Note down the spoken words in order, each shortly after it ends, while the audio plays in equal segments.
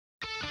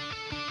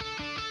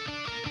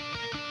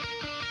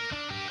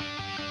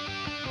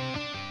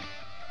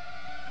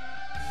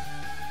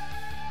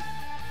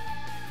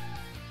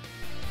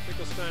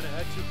Finkelstein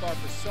ahead, too far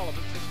for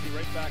Sullivan. Tischke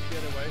right back the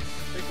other way.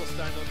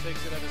 Finkelstein though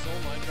takes it at his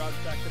own line, drops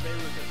back to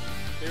Bayreuther.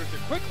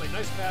 Bayreuther quickly,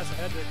 nice pass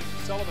ahead to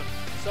Sullivan.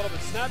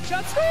 Sullivan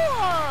snapshot,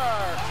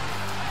 score!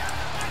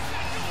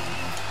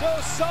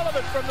 Joe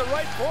Sullivan from the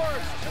right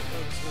board.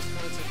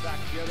 Wisconsin back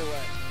the other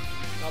way.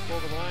 Up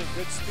over the line,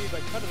 good speed by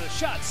Cunningham. A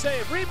shot,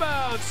 save,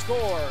 rebound,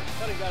 score.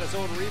 Cunningham got his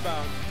own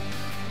rebound.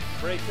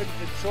 Bray couldn't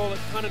control it.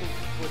 Cunningham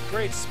with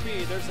great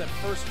speed. There's that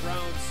first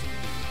round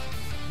speed.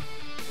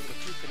 One of the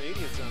few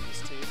Canadians on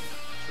this team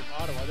from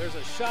Ottawa. There's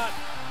a shot,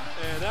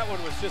 and that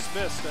one was just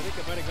missed. I think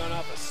it might have gone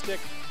off a stick.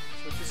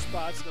 Switches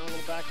spots, now a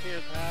little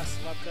backhand pass,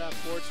 left half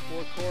boards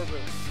for Corbu.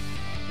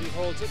 He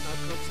holds it,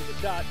 now comes to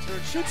the dot,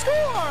 turns, shoots,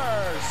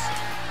 scores!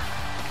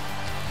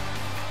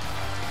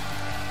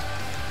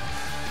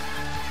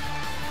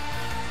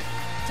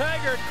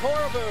 Taggart,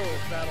 Corbu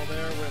battle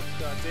there with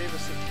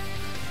Davison.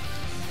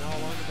 Now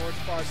along the board's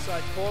far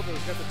side,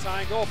 Corbu's got the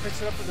tying goal,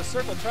 picks it up from the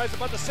circle, tries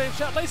about the same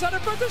shot, lays out in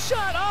front of the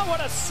shot. Oh, what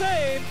a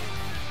save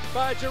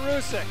by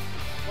Jerusik.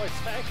 Boy,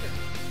 Taggart.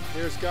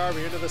 Here's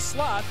Garvey into the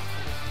slot.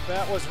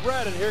 That was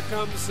red, and here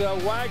comes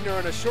Wagner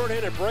on a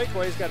short-handed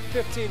breakaway. He's got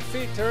 15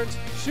 feet, turns,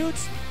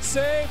 shoots,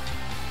 save,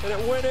 and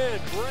it went in.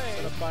 Bray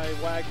set up by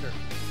Wagner.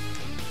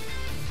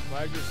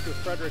 Wagner's to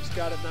Fredericks,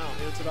 got it now,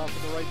 hands it off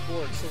on the right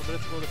board. So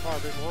minutes to go to the power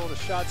play. Malone, a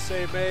shot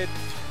save made.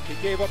 He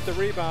gave up the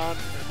rebound,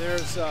 and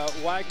there's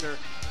Wagner.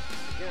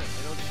 Again,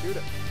 they don't shoot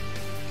it.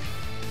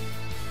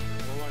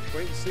 We'll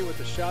wait and see what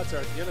the shots are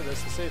at the end of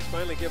this. The Saints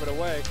finally give it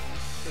away.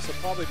 This will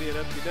probably be an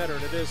empty netter,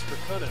 and it is for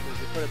Cunningham as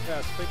he put it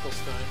past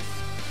Finkelstein.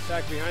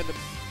 Back behind the